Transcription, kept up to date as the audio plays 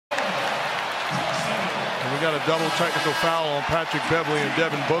got a double technical foul on Patrick Beverley and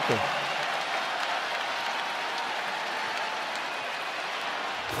Devin Booker.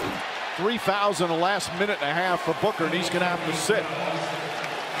 Three fouls in the last minute and a half for Booker, and he's going to have to sit.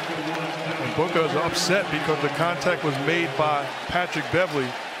 And Booker is upset because the contact was made by Patrick Beverley,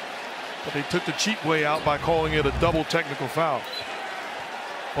 but they took the cheap way out by calling it a double technical foul.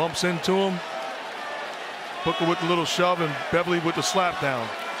 Bumps into him. Booker with the little shove and Beverley with the slap down.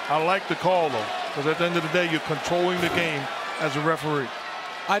 I like the call, though, because at the end of the day, you're controlling the game as a referee.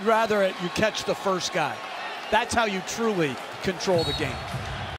 I'd rather you catch the first guy. That's how you truly control the game.